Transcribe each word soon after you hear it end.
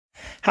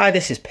Hi,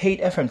 this is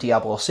Peter from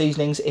Diablo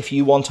Seasonings. If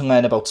you want to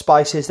learn about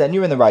spices, then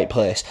you're in the right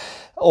place.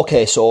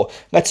 Okay, so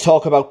let's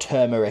talk about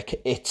turmeric.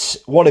 It's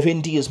one of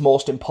India's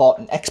most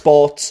important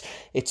exports.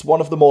 It's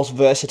one of the most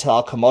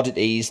versatile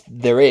commodities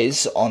there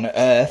is on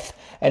Earth,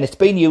 and it's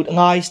been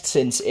utilised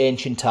since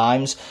ancient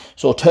times.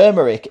 So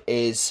turmeric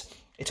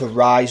it's a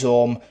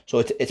rhizome, so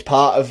it's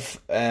part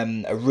of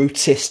a root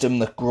system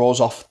that grows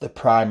off the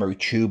primary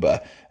tuber,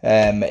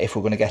 if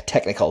we're going to get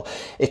technical.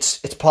 It's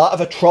part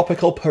of a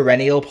tropical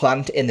perennial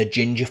plant in the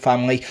ginger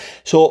family.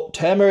 So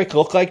turmeric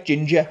look like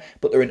ginger,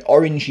 but they're an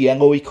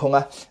orange-yellowy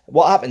colour.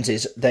 What happens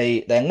is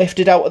they're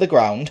lifted out of the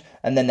ground,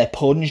 and then they're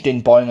plunged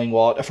in boiling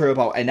water for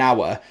about an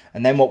hour,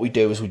 and then what we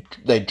do is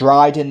they're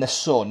dried in the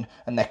sun,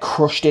 and they're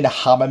crushed in a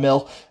hammer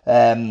mill.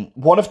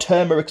 One of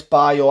turmeric's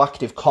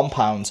bioactive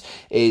compounds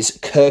is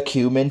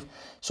curcumin,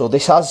 so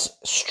this has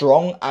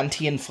strong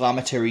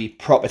anti-inflammatory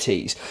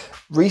properties.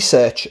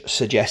 Research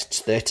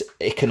suggests that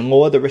it can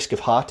lower the risk of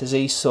heart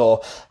disease,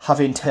 so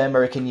having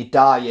turmeric in your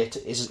diet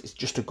is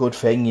just a good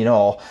thing, you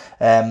know.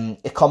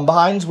 It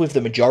combines with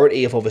the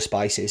majority of other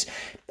spices.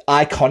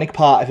 Iconic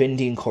part of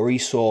Indian curry,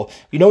 so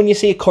you know when you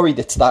see a curry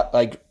that's that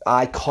like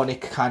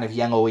iconic kind of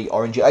yellowy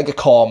orange, like a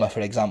korma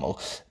for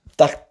example,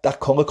 that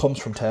colour comes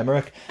from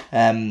turmeric.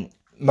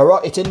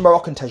 It's in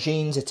Moroccan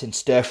tagines, it's in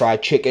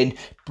stir-fried chicken,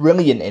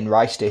 brilliant in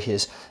rice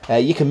dishes.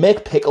 You can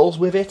make pickles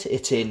with it,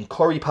 it's in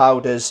curry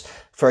powders,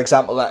 for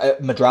example,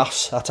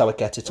 Madras, that's how it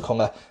gets its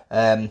colour.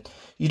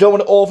 You don't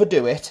want to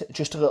overdo it,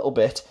 just a little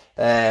bit.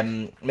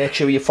 Make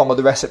sure you follow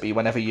the recipe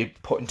whenever you're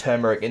putting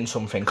turmeric in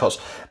something, because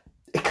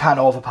it can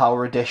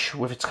overpower a dish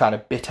with its kind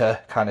of bitter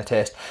kind of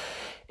taste.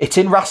 It's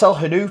in Ras Al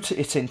Hanout,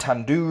 it's in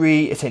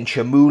tandoori, it's in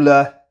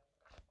chamula.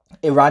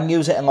 Iran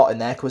use it a lot in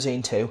their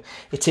cuisine too.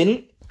 It's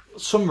in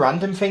some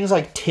random things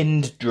like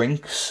tinned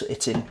drinks.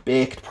 It's in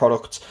baked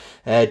products,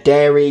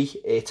 dairy,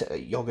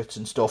 yogurts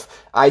and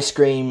stuff, ice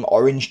cream,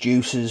 orange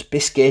juices,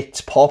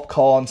 biscuits,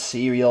 popcorn,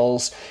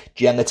 cereals,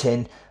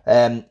 gelatin.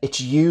 It's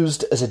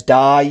used as a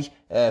dye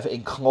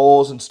in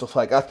clothes and stuff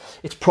like that.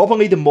 It's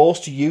probably the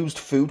most used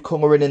food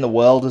colouring in the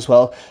world as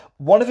well.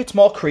 One of its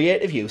more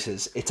creative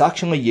uses, it's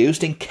actually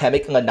used in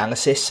chemical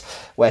analysis,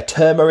 where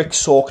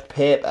turmeric-soaked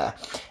paper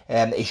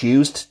is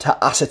used to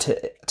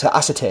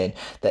ascertain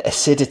the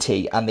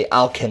acidity and the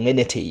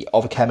alkalinity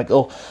of a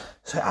chemical.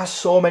 So it has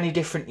so many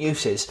different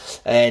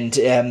uses, and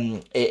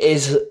it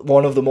is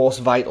one of the most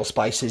vital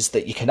spices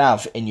that you can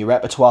have in your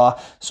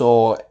repertoire.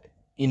 So,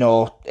 you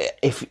know,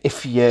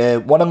 if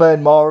you want to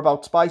learn more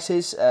about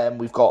spices,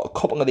 we've got a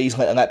couple of these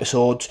little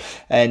episodes.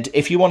 And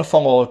if you want to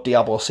follow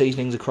Diablo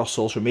Seasonings across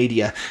social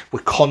media, we're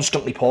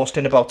constantly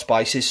posting about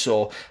spices.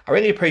 So I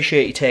really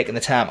appreciate you taking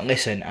the time to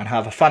listen, and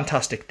have a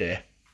fantastic day.